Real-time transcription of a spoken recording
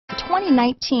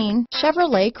2019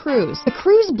 Chevrolet Cruze. The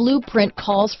Cruze blueprint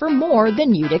calls for more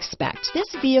than you'd expect. This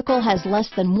vehicle has less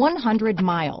than 100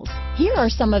 miles. Here are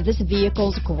some of this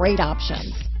vehicle's great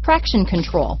options: traction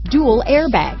control, dual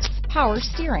airbags, power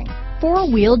steering,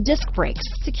 four-wheel disc brakes,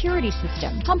 security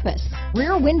system, compass,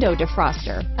 rear window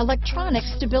defroster, electronic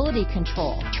stability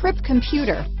control, trip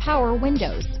computer, power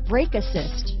windows, brake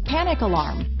assist, panic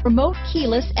alarm, remote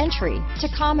keyless entry,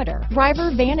 tachometer,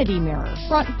 driver vanity mirror,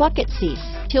 front bucket seats,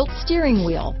 tilt steering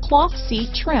wheel, cloth seat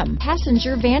trim,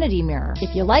 passenger vanity mirror.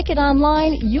 If you like it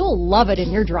online, you'll love it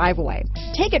in your driveway.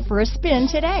 Take it for a spin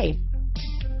today.